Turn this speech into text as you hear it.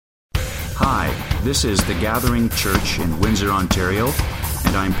Hi, this is The Gathering Church in Windsor, Ontario,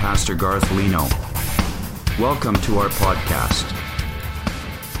 and I'm Pastor Garth Leno. Welcome to our podcast.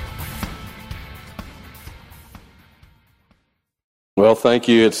 Well, thank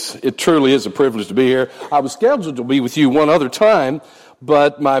you. It truly is a privilege to be here. I was scheduled to be with you one other time,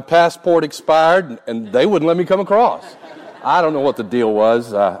 but my passport expired, and they wouldn't let me come across. I don't know what the deal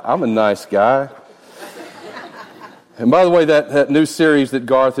was. I'm a nice guy. And by the way, that new series that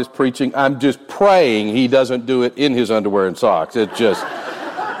Garth is preaching, I'm just praying he doesn't do it in his underwear and socks.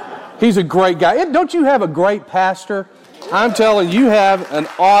 He's a great guy. Don't you have a great pastor? I'm telling you, have an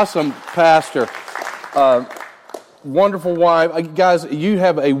awesome pastor. Wonderful wife. Guys, you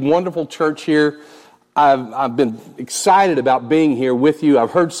have a wonderful church here. I've been excited about being here with you.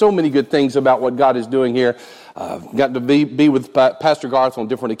 I've heard so many good things about what God is doing here. Got to be with Pastor Garth on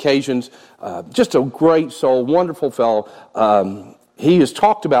different occasions. Just a great soul, wonderful fellow. He has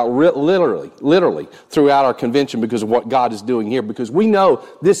talked about literally throughout our convention because of what God is doing here, because we know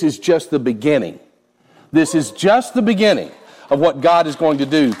this is just the beginning. This is just the beginning of what God is going to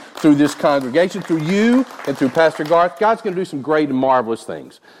do through this congregation, through you and through Pastor Garth. God's going to do some great and marvelous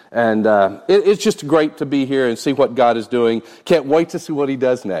things. And it's just great to be here and see what God is doing. Can't wait to see what He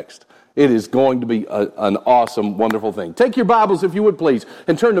does next. It is going to be an awesome, wonderful thing. Take your Bibles, if you would please,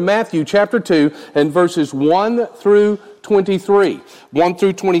 and turn to Matthew chapter 2 and verses 1 through 23. 1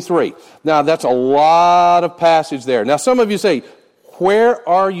 through 23. Now, that's a lot of passage there. Now, some of you say, where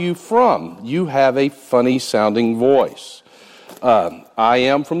are you from? You have a funny-sounding voice. I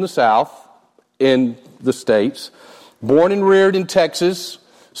am from the South in the States, born and reared in Texas,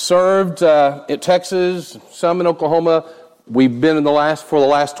 served in Texas, some in Oklahoma. We've been for the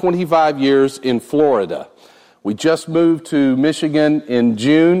last 25 years in Florida. We just moved to Michigan in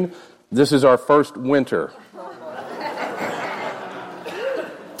June. This is our first winter.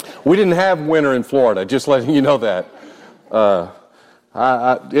 We didn't have winter in Florida, just letting you know that.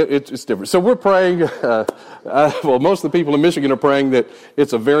 It's different. So we're praying, most of the people in Michigan are praying that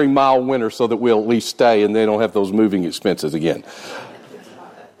it's a very mild winter so that we'll at least stay and they don't have those moving expenses again.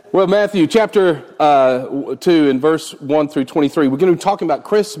 Well, Matthew chapter 2 and verse 1 through 23, we're going to be talking about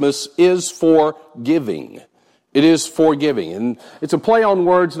Christmas is for giving. It is forgiving. And it's a play on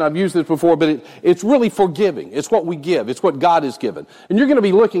words, and I've used this before, but it's really forgiving. It's what we give. It's what God has given. And you're going to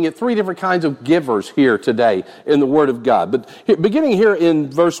be looking at three different kinds of givers here today in the Word of God. But beginning here in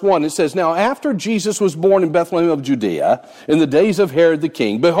verse 1, it says, Now after Jesus was born in Bethlehem of Judea, in the days of Herod the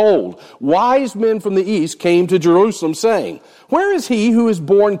king, behold, wise men from the east came to Jerusalem, saying, Where is he who is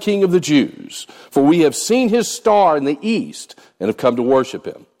born King of the Jews? For we have seen his star in the east, and have come to worship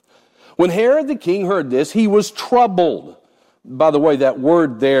him. When Herod the king heard this, he was troubled. By the way, that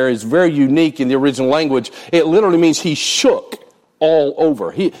word there is very unique in the original language. It literally means he shook all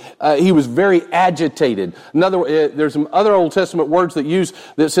over. He was very agitated. There's some other Old Testament words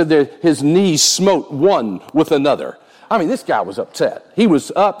that said that his knees smote one with another. I mean, this guy was upset. He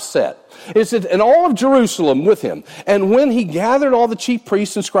was upset. It said, and all of Jerusalem with him. And when he gathered all the chief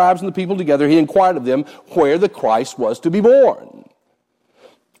priests and scribes and the people together, he inquired of them where the Christ was to be born.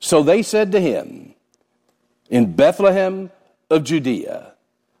 So they said to him, In Bethlehem of Judea,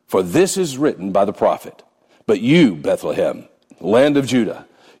 for this is written by the prophet. But you, Bethlehem, land of Judah,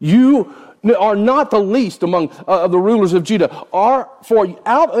 you are not the least among the rulers of Judah. For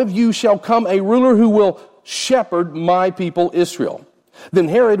out of you shall come a ruler who will shepherd my people Israel. Then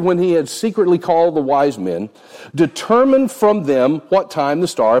Herod, when he had secretly called the wise men, determined from them what time the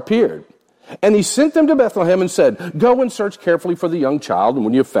star appeared. And he sent them to Bethlehem and said, Go and search carefully for the young child, and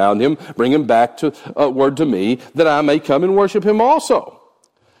when you have found him, bring him back to word to me, that I may come and worship him also.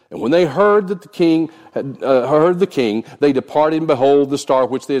 And when they heard that the king heard the king, they departed, and behold, the star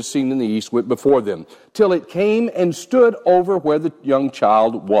which they had seen in the east went before them, till it came and stood over where the young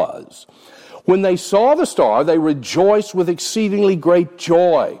child was. When they saw the star, they rejoiced with exceedingly great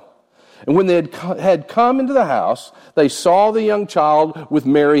joy. And when they had come into the house, they saw the young child with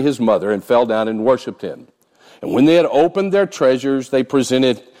Mary his mother, and fell down and worshipped him. And when they had opened their treasures, they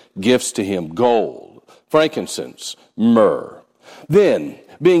presented gifts to him, gold, frankincense, myrrh. Then,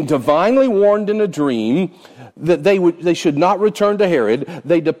 being divinely warned in a dream that they should not return to Herod,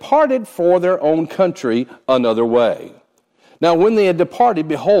 they departed for their own country another way. Now, when they had departed,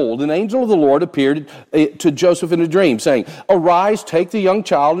 behold, an angel of the Lord appeared to Joseph in a dream, saying, Arise, take the young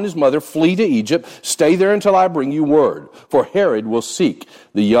child and his mother, flee to Egypt, stay there until I bring you word, for Herod will seek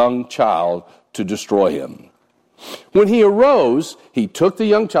the young child to destroy him. When he arose, he took the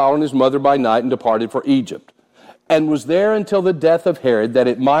young child and his mother by night and departed for Egypt, and was there until the death of Herod, that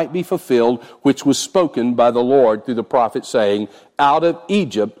it might be fulfilled which was spoken by the Lord through the prophet, saying, Out of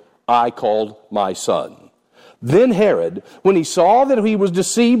Egypt I called my son. Then Herod, when he saw that he was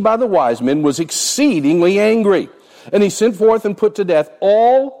deceived by the wise men, was exceedingly angry. And he sent forth and put to death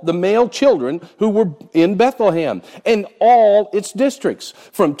all the male children who were in Bethlehem and all its districts,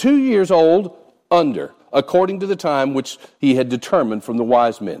 from 2 years old under, according to the time which he had determined from the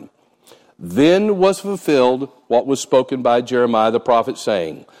wise men. Then was fulfilled what was spoken by Jeremiah the prophet,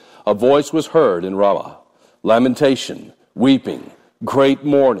 saying, a voice was heard in Ramah, lamentation, weeping, great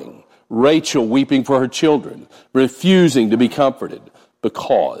mourning, Rachel weeping for her children, refusing to be comforted,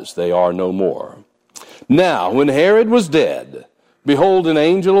 because they are no more. Now, when Herod was dead, behold, an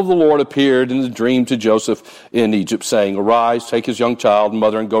angel of the Lord appeared in a dream to Joseph in Egypt, saying, arise, take his young child and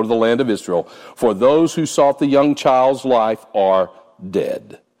mother, and go to the land of Israel, for those who sought the young child's life are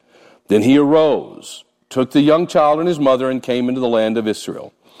dead. Then he arose, took the young child and his mother, and came into the land of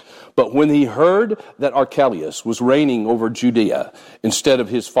Israel. But when he heard that Archelaus was reigning over Judea instead of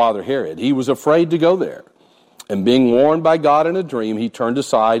his father Herod, he was afraid to go there. And being warned by God in a dream, he turned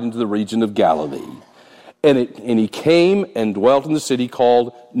aside into the region of Galilee. And he came and dwelt in the city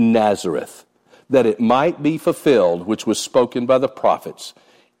called Nazareth, that it might be fulfilled, which was spoken by the prophets,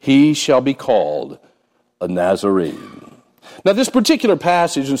 he shall be called a Nazarene. Now, this particular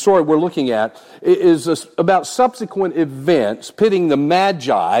passage and story we're looking at is about subsequent events pitting the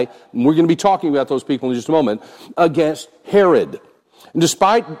Magi, and we're going to be talking about those people in just a moment, against Herod. And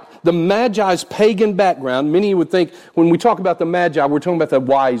despite the Magi's pagan background, many would think when we talk about the Magi, we're talking about the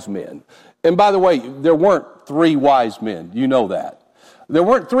wise men. And by the way, there weren't 3 wise men. You know that. There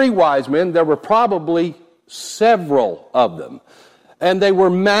weren't 3 wise men. There were probably several of them. And they were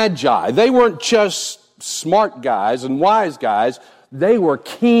Magi. They weren't just smart guys and wise guys. They were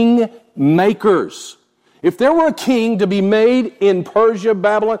king makers. If there were a king to be made in Persia,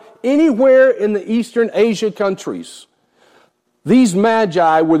 Babylon, anywhere in the Eastern Asia countries, these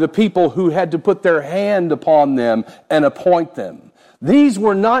Magi were the people who had to put their hand upon them and appoint them. These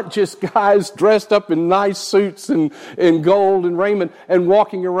were not just guys dressed up in nice suits and gold and raiment and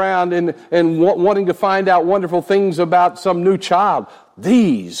walking around and wanting to find out wonderful things about some new child.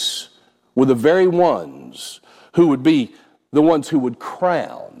 These were the very ones who would be the ones who would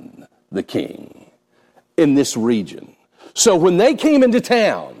crown the king in this region. So when they came into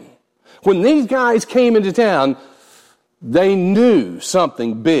town, when these guys came into town, they knew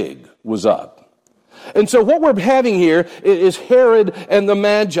something big was up. And so what we're having here is Herod and the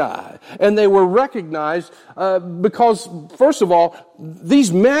Magi. And they were recognized because, first of all,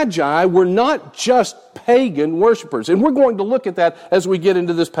 these Magi were not just pagan worshipers. And we're going to look at that as we get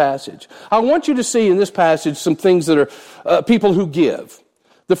into this passage. I want you to see in this passage some things that are people who give.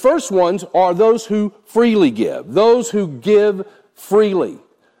 The first ones are those who freely give. Those who give freely.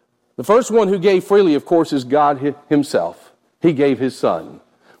 The first one who gave freely, of course, is God himself. He gave his son.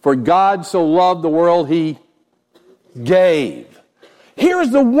 For God so loved the world, he gave. Here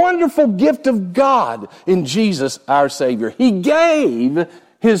is the wonderful gift of God in Jesus, our Savior. He gave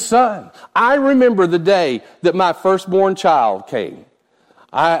his son. I remember the day that my firstborn child came.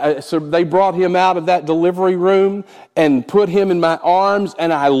 So they brought him out of that delivery room and put him in my arms,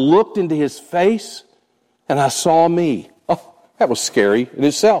 and I looked into his face, and I saw me. Oh, that was scary in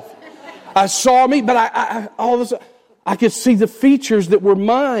itself. I saw me, but I all of a sudden, I could see the features that were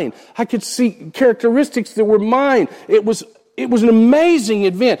mine. I could see characteristics that were mine. It was an amazing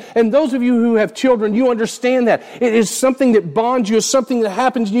event. And those of you who have children, you understand that. It is something that bonds you. It's something that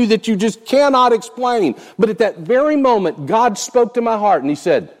happens to you that you just cannot explain. But at that very moment, God spoke to my heart and he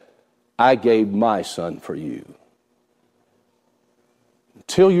said, I gave my son for you.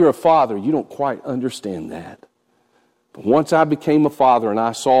 Until you're a father, you don't quite understand that. But once I became a father and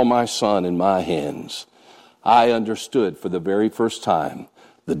I saw my son in my hands, I understood for the very first time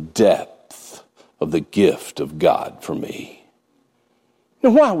the depth of the gift of God for me.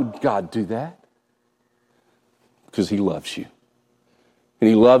 Now, why would God do that? Because he loves you. And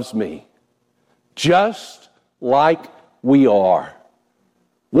he loves me just like we are.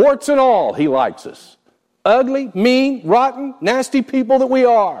 Warts and all, he likes us. Ugly, mean, rotten, nasty people that we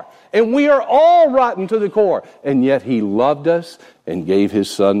are. And we are all rotten to the core. And yet he loved us and gave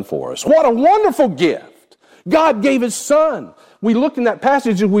his son for us. What a wonderful gift. God gave his son. We looked in that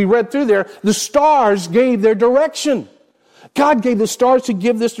passage and we read through there. The stars gave their direction. God gave the stars to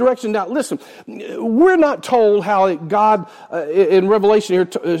give this direction. Now listen, we're not told how God in Revelation here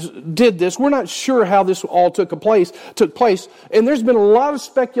did this. We're not sure how this all took place. And there's been a lot of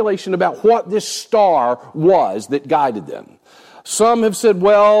speculation about what this star was that guided them. Some have said,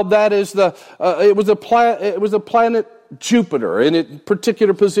 well, that is it was a planet Jupiter in a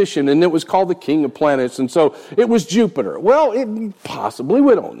particular position, and it was called the king of planets, and so it was Jupiter. Well, possibly,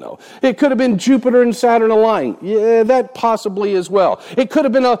 we don't know. It could have been Jupiter and Saturn aligning. Yeah, that possibly as well. It could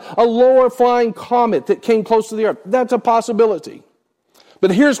have been a lower flying comet that came close to the earth. That's a possibility.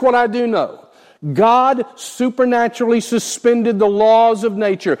 But here's what I do know. God supernaturally suspended the laws of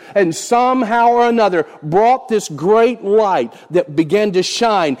nature and somehow or another brought this great light that began to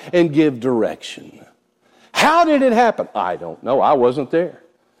shine and give direction. How did it happen? I don't know. I wasn't there.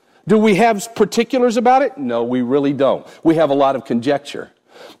 Do we have particulars about it? No, we really don't. We have a lot of conjecture.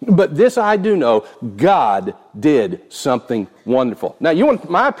 But this I do know, God did something wonderful. Now, you want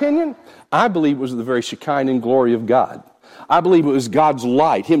my opinion? I believe it was the very Shekinah glory of God. I believe it was God's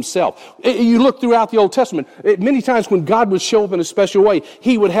light himself. You look throughout the Old Testament, many times when God would show up in a special way,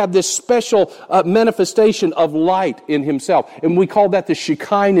 he would have this special manifestation of light in himself. And we call that the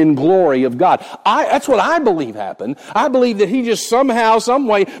Shekinah glory of God. That's what I believe happened. I believe that he just somehow, some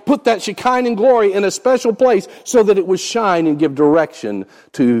way, put that Shekinah glory in a special place so that it would shine and give direction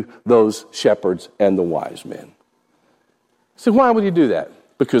to those shepherds and the wise men. So why would he do that?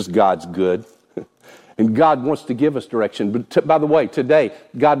 Because God's good. And God wants to give us direction. But by the way, today,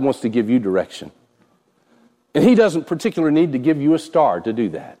 God wants to give you direction. And he doesn't particularly need to give you a star to do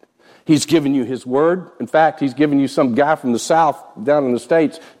that. He's given you his word. In fact, he's given you some guy from the South down in the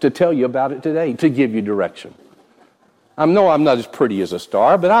States to tell you about it today, to give you direction. I know I'm not as pretty as a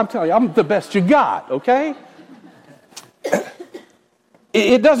star, but I'm telling you, I'm the best you got, okay?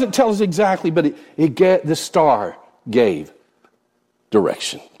 It doesn't tell us exactly, but the star gave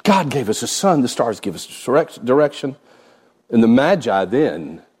direction. God gave us a sun, the stars give us direction. And the Magi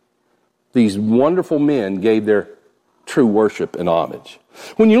then, these wonderful men gave their true worship and homage.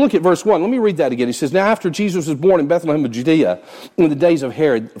 When you look at verse 1, let me read that again. He says, "Now after Jesus was born in Bethlehem of Judea, in the days of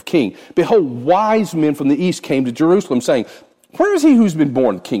Herod of king, behold, wise men from the east came to Jerusalem, saying, Where is he who's been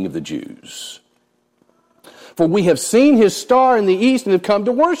born king of the Jews? For we have seen his star in the east and have come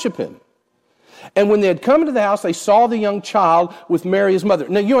to worship him. And when they had come into the house, they saw the young child with Mary his mother."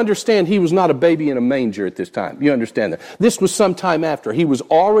 Now, you understand he was not a baby in a manger at this time. You understand that. This was some time after. He was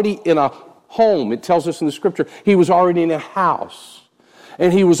already in a home. It tells us in the scripture, he was already in a house.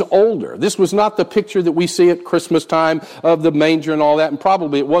 And he was older. This was not the picture that we see at Christmas time of the manger and all that. And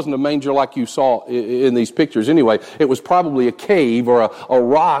probably it wasn't a manger like you saw in these pictures anyway. It was probably a cave or a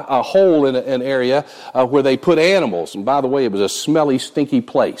rock, a hole in an area where they put animals. And by the way, it was a smelly, stinky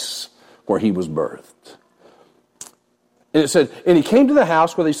place where he was birthed. And it said, "And he came to the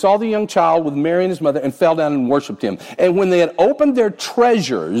house where they saw the young child with Mary and his mother and fell down and worshipped him. And when they had opened their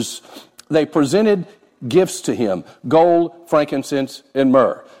treasures, they presented gifts to him, gold, frankincense, and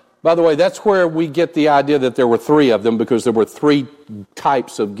myrrh." By the way, that's where we get the idea that there were three of them, because there were three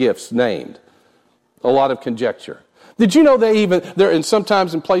types of gifts named. A lot of conjecture. Did you know and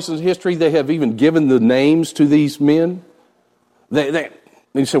sometimes in places in history, they have even given the names to these men?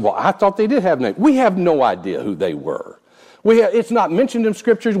 And you say, well, I thought they did have names. We have no idea who they were. It's not mentioned in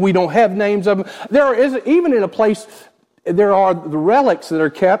scriptures. We don't have names of them. Even in a place, there are the relics that are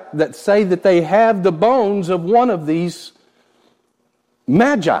kept that say that they have the bones of one of these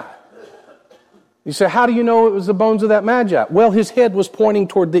magi. You say, how do you know it was the bones of that magi? Well, his head was pointing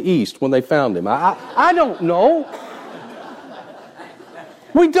toward the east when they found him. I don't know.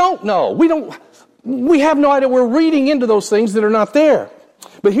 We don't know. We have no idea. We're reading into those things that are not there.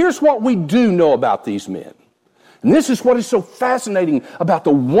 But here's what we do know about these men. And this is what is so fascinating about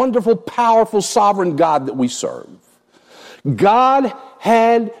the wonderful, powerful, sovereign God that we serve. God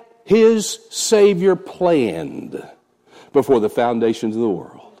had his Savior planned before the foundations of the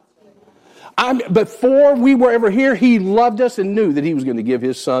world. Before we were ever here, he loved us and knew that he was going to give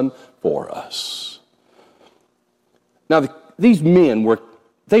his son for us. Now, these men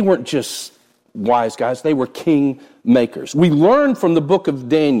weren't just wise guys, they were king makers. We learn from the book of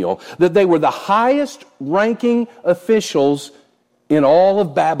Daniel that they were the highest ranking officials in all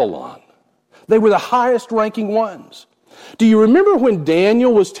of Babylon. They were the highest ranking ones. Do you remember when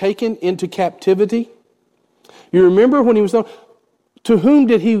Daniel was taken into captivity? You remember when he was to whom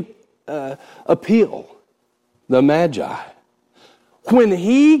did he appeal? The Magi. When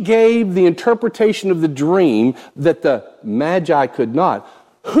he gave the interpretation of the dream that the Magi could not,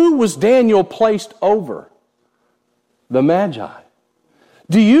 who was Daniel placed over? The Magi.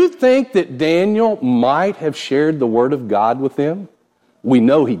 Do you think that Daniel might have shared the Word of God with them? We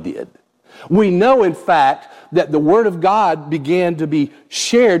know he did. We know, in fact, that the Word of God began to be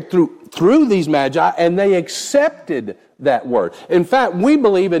shared through these Magi, and they accepted that Word. In fact, we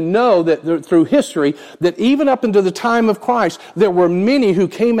believe and know that through history, that even up into the time of Christ, there were many who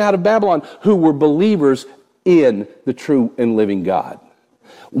came out of Babylon who were believers in the true and living God.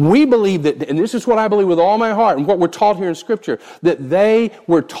 We believe that, and this is what I believe with all my heart, and what we're taught here in Scripture, that they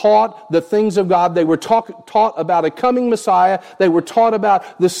were taught the things of God. They were taught about a coming Messiah. They were taught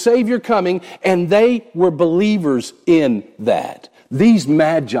about the Savior coming, and they were believers in that. These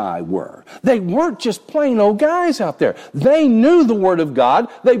magi were. They weren't just plain old guys out there. They knew the Word of God.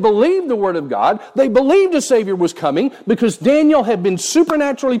 They believed the Word of God. They believed a Savior was coming because Daniel had been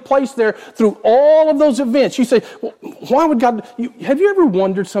supernaturally placed there through all of those events. You say, well, why would God... Have you ever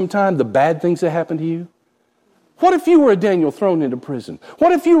wondered sometime the bad things that happened to you? What if you were a Daniel thrown into prison?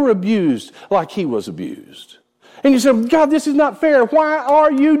 What if you were abused like he was abused? And you say, God, this is not fair. Why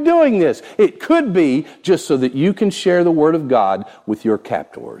are you doing this? It could be just so that you can share the Word of God with your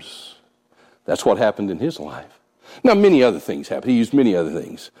captors. That's what happened in his life. Now, many other things happened. He used many other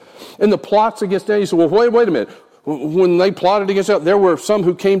things. And the plots against Daniel, you say, well, wait a minute. When they plotted against Daniel, there were some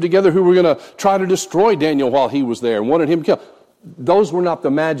who came together who were going to try to destroy Daniel while he was there and wanted him killed. Those were not the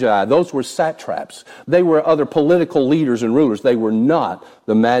magi. Those were satraps. They were other political leaders and rulers. They were not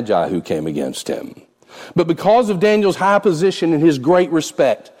the magi who came against him. But because of Daniel's high position and his great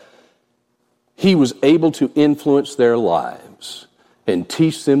respect, he was able to influence their lives and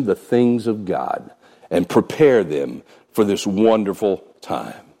teach them the things of God and prepare them for this wonderful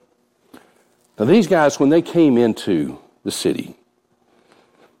time. Now these guys, when they came into the city,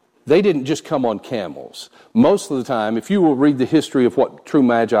 they didn't just come on camels. Most of the time, if you will read the history of what true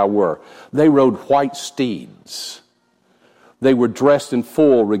magi were, they rode white steeds. They were dressed in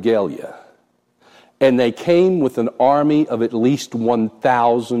full regalia. And they came with an army of at least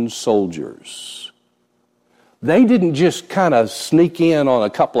 1,000 soldiers. They didn't just kind of sneak in on a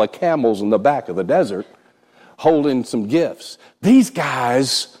couple of camels in the back of the desert holding some gifts. These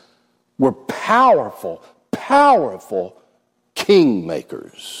guys were powerful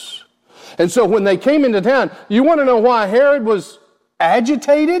kingmakers. And so when they came into town, you want to know why Herod was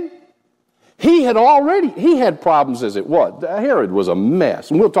agitated? He had problems as it was. Herod was a mess,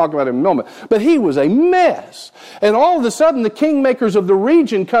 and we'll talk about it in a moment. But he was a mess. And all of a sudden, the kingmakers of the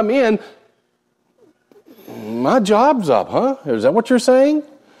region come in. My job's up, huh? Is that what you're saying?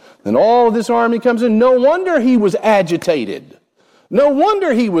 And all of this army comes in. No wonder he was agitated. No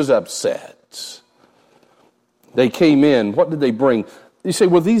wonder he was upset. They came in. What did they bring? You say,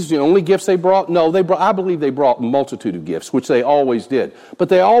 well, these are the only gifts they brought? No, I believe they brought a multitude of gifts, which they always did. But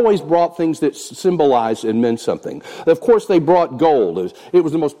they always brought things that symbolized and meant something. Of course, they brought gold. It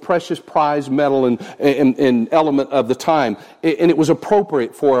was the most precious prized metal and element of the time. And it was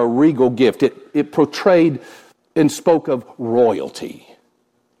appropriate for a regal gift. It portrayed and spoke of royalty.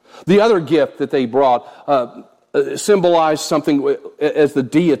 The other gift that they brought symbolized something as the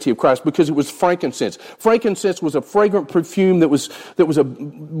deity of Christ because it was frankincense. Frankincense was a fragrant perfume that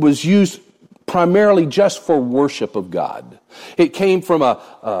was used primarily just for worship of God. It came from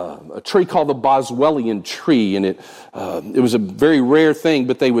a tree called the Boswellian tree, and it was a very rare thing.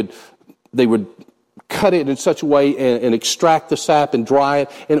 But they would cut it in such a way and extract the sap and dry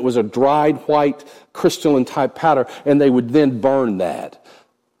it, and it was a dried white crystalline type powder, and they would then burn that,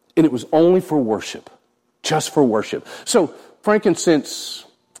 and it was only for worship. Just for worship. So frankincense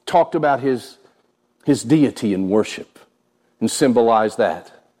talked about his deity in worship and symbolized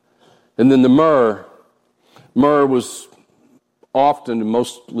that. And then the myrrh was often and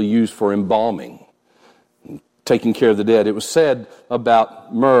mostly used for embalming, taking care of the dead. It was said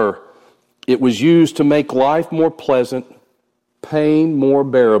about myrrh, it was used to make life more pleasant, pain more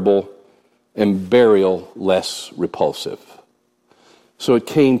bearable, and burial less repulsive. So it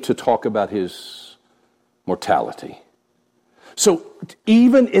came to talk about his mortality. So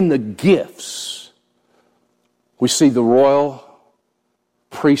even in the gifts, we see the royal,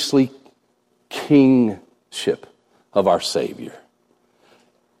 priestly kingship of our Savior.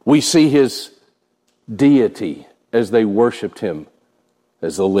 We see his deity as they worshiped him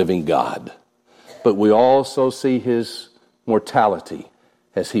as the living God. But we also see his mortality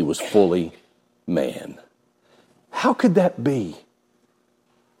as he was fully man. How could that be?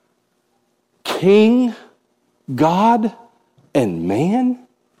 King, God, and man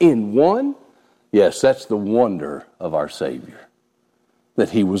in one? Yes, that's the wonder of our Savior, that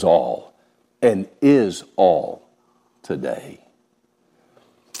he was all and is all today.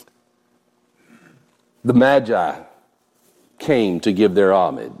 The Magi came to give their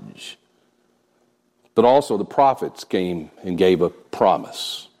homage, but also the prophets came and gave a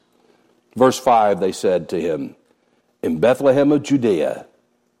promise. Verse 5, they said to him, "In Bethlehem of Judea,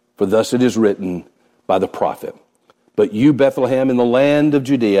 for thus it is written by the prophet, but you, Bethlehem, in the land of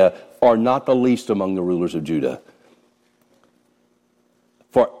Judea, are not the least among the rulers of Judah.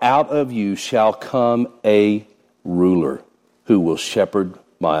 For out of you shall come a ruler who will shepherd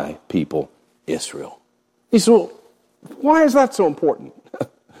my people Israel. He said, well, why is that so important?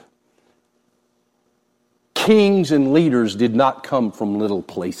 Kings and leaders did not come from little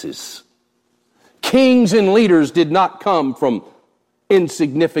places. Kings and leaders did not come from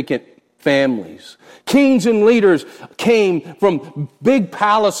insignificant families. Kings and leaders came from big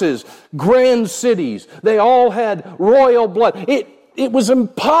palaces, grand cities. They all had royal blood. It was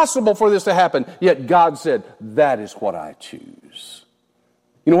impossible for this to happen. Yet God said, that is what I choose.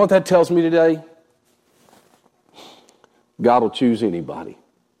 You know what that tells me today? God will choose anybody.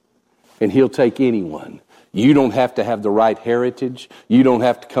 And He'll take anyone. You don't have to have the right heritage. You don't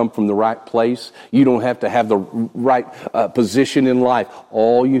have to come from the right place. You don't have to have the right position in life.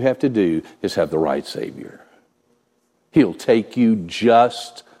 All you have to do is have the right Savior. He'll take you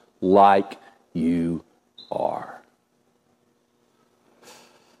just like you are.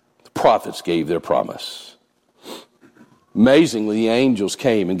 The prophets gave their promise. Amazingly, the angels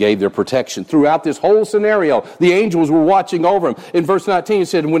came and gave their protection. Throughout this whole scenario, the angels were watching over him. In verse 19, it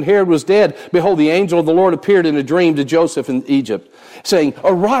said, when Herod was dead, behold, the angel of the Lord appeared in a dream to Joseph in Egypt, saying,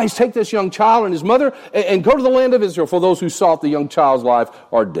 arise, take this young child and his mother, and go to the land of Israel, for those who sought the young child's life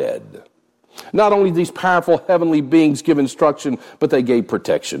are dead. Not only these powerful heavenly beings give instruction, but they gave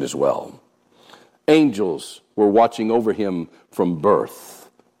protection as well. Angels were watching over him from birth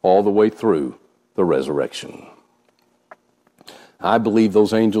all the way through the resurrection. I believe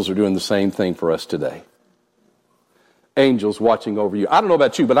those angels are doing the same thing for us today. Angels watching over you. I don't know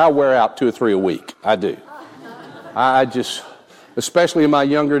about you, but I wear out 2 or 3 a week. I do. I just, especially in my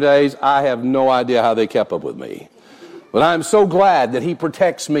younger days, I have no idea how they kept up with me. But I'm so glad that He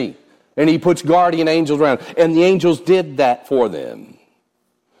protects me and He puts guardian angels around. And the angels did that for them.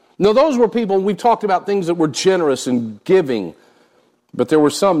 Now, those were people, we've talked about things that were generous and giving, but there were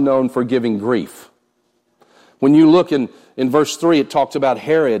some known for giving grief. When you look in verse 3, it talks about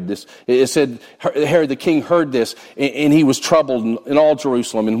Herod. It said Herod the king heard this, and he was troubled in all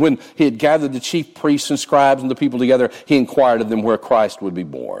Jerusalem. And when he had gathered the chief priests and scribes and the people together, he inquired of them where Christ would be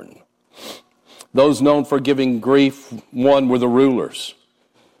born. Those known for giving grief, one, were the rulers,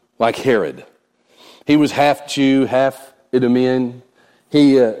 like Herod. He was half Jew, half Idumean.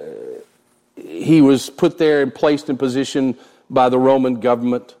 He was put there and placed in position by the Roman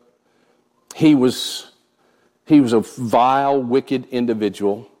government. He was a vile, wicked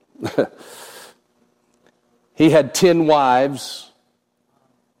individual. He had 10 wives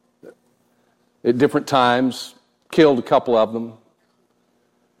at different times, killed a couple of them.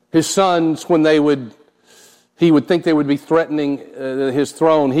 His sons, when he would think they would be threatening his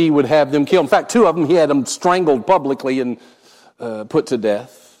throne, he would have them killed. In fact, 2 of them, he had them strangled publicly and put to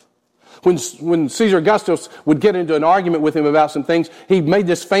death. When Caesar Augustus would get into an argument with him about some things, he made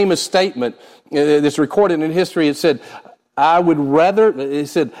this famous statement that's recorded in history. It said, I would rather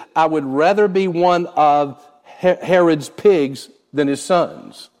be one of Herod's pigs than his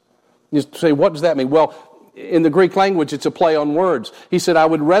sons. You say, what does that mean? Well, in the Greek language, it's a play on words. He said, I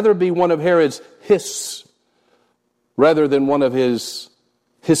would rather be one of Herod's hiss rather than one of his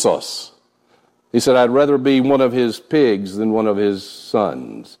hissos. He said, I'd rather be one of his pigs than one of his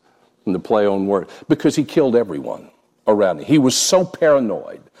sons. In the play on word, because he killed everyone around him. He was so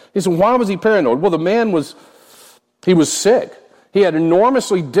paranoid. He said, why was he paranoid? Well, the man was sick. He had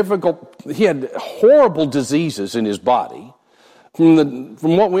he had horrible diseases in his body. From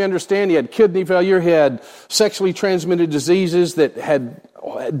what we understand, he had kidney failure. He had sexually transmitted diseases that had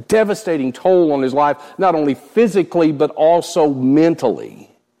a devastating toll on his life, not only physically, but also mentally.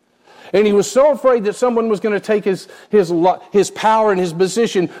 And he was so afraid that someone was going to take his power and his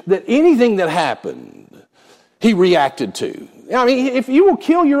position that anything that happened, he reacted to. I mean, if you will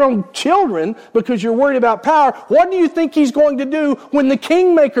kill your own children because you're worried about power, what do you think he's going to do when the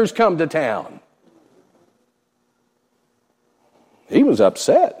kingmakers come to town? He was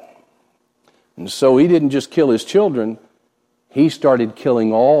upset. And so he didn't just kill his children, he started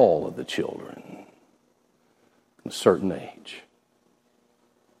killing all of the children at a certain age.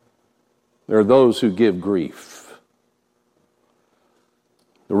 There are those who give grief.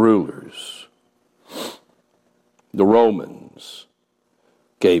 The rulers, the Romans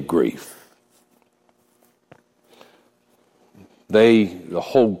gave grief. The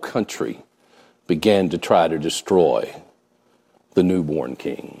whole country began to try to destroy the newborn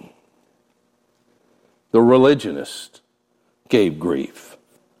king. The religionists gave grief.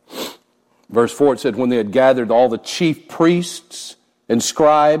 Verse 4, it said, when they had gathered all the chief priests and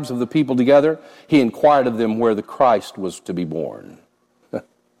scribes of the people together, he inquired of them where the Christ was to be born.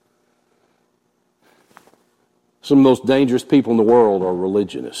 This Some of the most dangerous people in the world are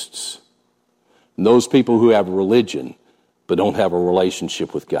religionists. And those people who have religion but don't have a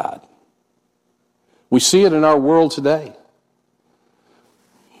relationship with God. We see it in our world today.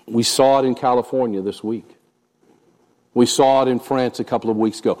 We saw it in California this week. We saw it in France a couple of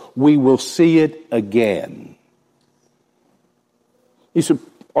weeks ago. We will see it again. You said,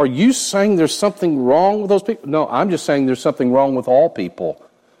 are you saying there's something wrong with those people? No, I'm just saying there's something wrong with all people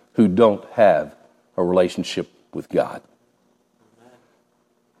who don't have a relationship with God.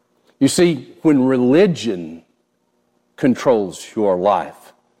 You see, when religion controls your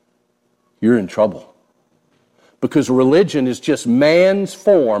life, you're in trouble. Because religion is just man's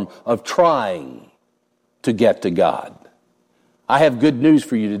form of trying to get to God. I have good news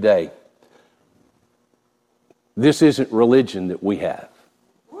for you today. This isn't religion that we have.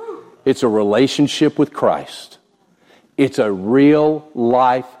 It's a relationship with Christ. It's a real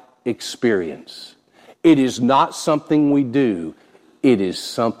life experience. It is not something we do. It is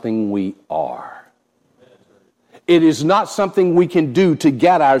something we are. It is not something we can do to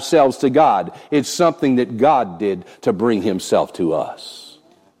get ourselves to God. It's something that God did to bring himself to us.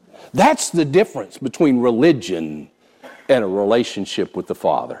 That's the difference between religion and a relationship with the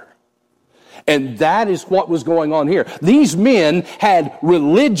Father. And that is what was going on here. These men had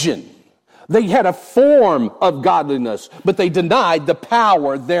religion. They had a form of godliness, but they denied the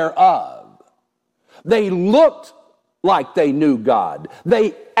power thereof. They looked like they knew God.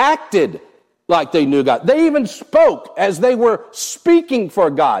 They acted like they knew God. They even spoke as they were speaking for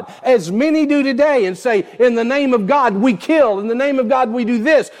God, as many do today, and say, in the name of God we kill, in the name of God we do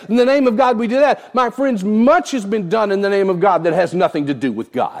this, in the name of God we do that. My friends, much has been done in the name of God that has nothing to do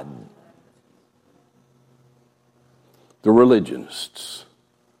with God. The religionists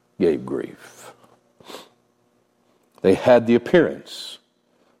gave grief. They had the appearance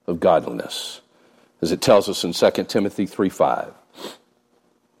of godliness, as it tells us in 2 Timothy 3:5.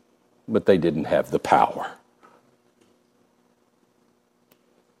 But they didn't have the power.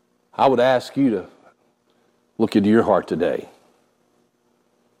 I would ask you to look into your heart today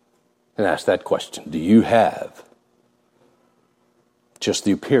and ask that question. Do you have just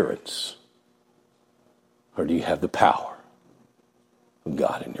the appearance, or do you have the power of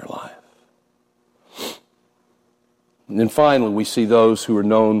God in your life? And then finally, we see those who are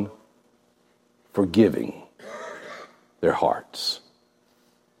known for giving their hearts.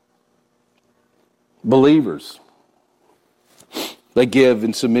 Believers, they give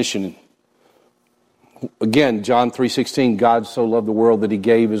in submission. Again, John 3:16, God so loved the world that he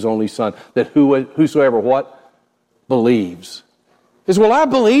gave his only son, that whosoever what? Believes. Is, well, I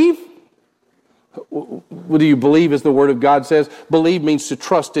believe. What do you believe, as the Word of God says? Believe means to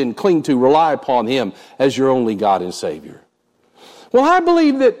trust in, cling to, rely upon him as your only God and Savior. Well, I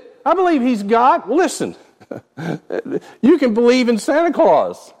believe he's God. Well, listen, you can believe in Santa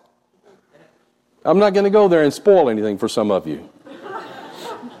Claus. I'm not going to go there and spoil anything for some of you.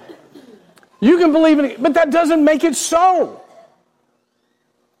 You can believe in it, but that doesn't make it so.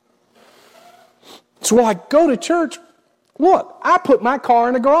 So I go to church. Look, I put my car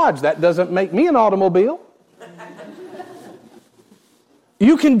in a garage. That doesn't make me an automobile.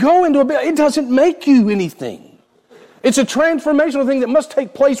 You can go into a building. It doesn't make you anything. It's a transformational thing that must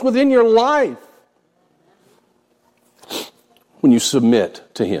take place within your life when you submit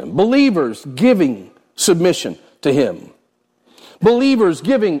to him. Believers giving submission to him. Believers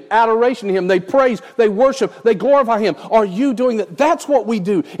giving adoration to him. They praise, they worship, they glorify him. Are you doing that? That's what we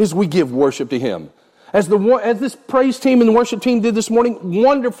do, is we give worship to him. As this praise team and the worship team did this morning,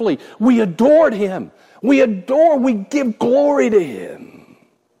 wonderfully, we adored him. We give glory to him.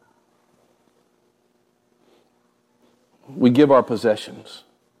 We give our possessions.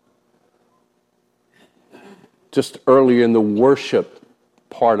 Just earlier in the worship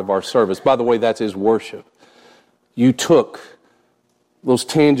part of our service, by the way, that's his worship. You took those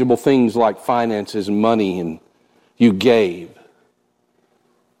tangible things like finances and money and you gave.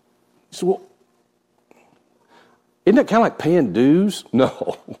 So, well, isn't it kind of like paying dues?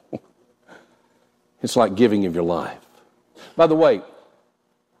 No. It's like giving of your life. By the way,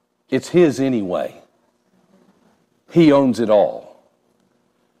 it's his anyway. He owns it all.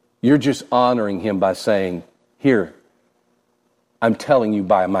 You're just honoring him by saying, here, I'm telling you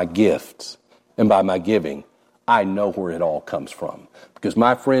by my gifts and by my giving, I know where it all comes from. Because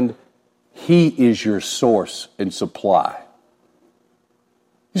my friend, he is your source and supply.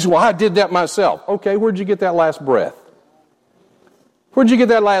 You say, well, I did that myself. Okay, where'd you get that last breath? Where'd you get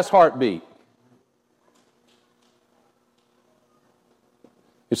that last heartbeat?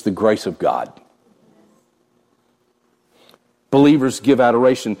 It's the grace of God. Believers give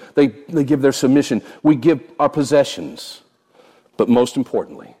adoration. They give their submission. We give our possessions. But most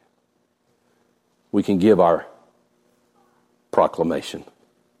importantly, we can give our proclamation.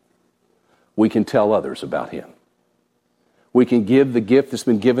 We can tell others about Him. We can give the gift that's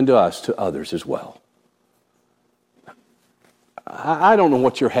been given to us to others as well. I don't know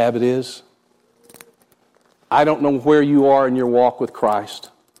what your habit is. I don't know where you are in your walk with Christ.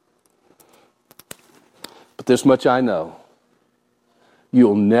 But this much I know.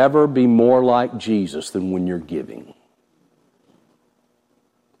 You'll never be more like Jesus than when you're giving.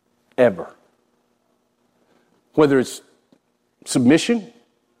 Ever. Whether it's submission,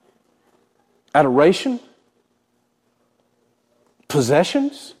 adoration,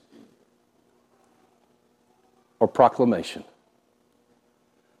 possessions, or proclamation.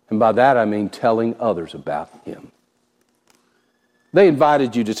 And by that I mean telling others about Him. They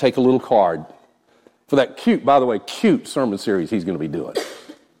invited you to take a little card for that cute sermon series he's going to be doing.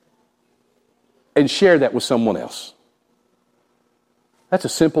 And share that with someone else. That's a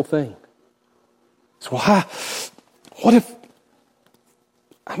simple thing. So what if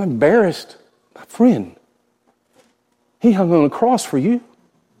I'm embarrassed? My friend, He hung on a cross for you.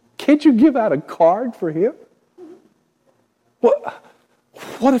 Can't you give out a card for Him?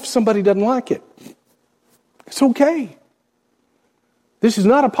 What if somebody doesn't like it? It's okay. This is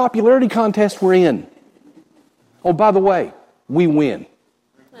not a popularity contest we're in. Oh, by the way, we win.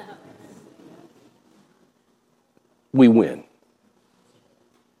 We win.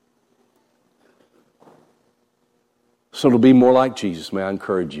 So to be more like Jesus, may I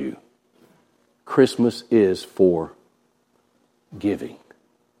encourage you, Christmas is for giving.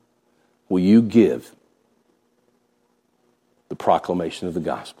 Will you give the proclamation of the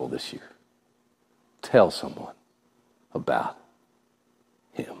gospel this year? Tell someone about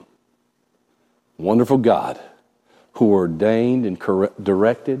Him. Wonderful God, who ordained and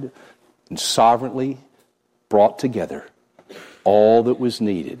directed and sovereignly brought together all that was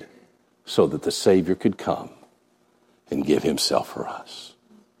needed so that the Savior could come and give Himself for us.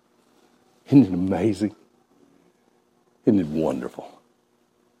 Isn't it amazing? Isn't it wonderful?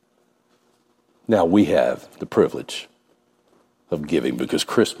 Now we have the privilege of giving because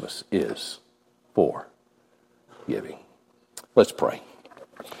Christmas is for giving. Let's pray.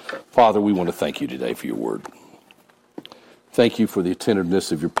 Father, we want to thank You today for Your word. Thank You for the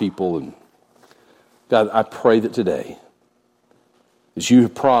attentiveness of Your people. And God, I pray that today, as You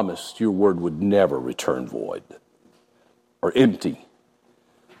have promised, Your word would never return void or empty.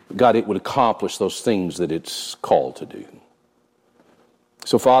 God, it would accomplish those things that it's called to do.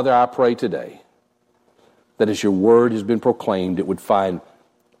 So, Father, I pray today that as Your word has been proclaimed, it would find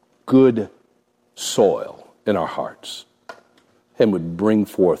good soil in our hearts and would bring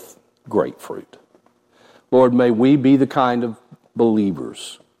forth great fruit. Lord, may we be the kind of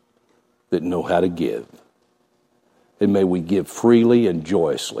believers that know how to give. And may we give freely and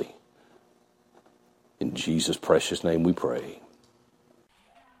joyously. In Jesus' precious name we pray.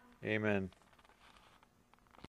 Amen.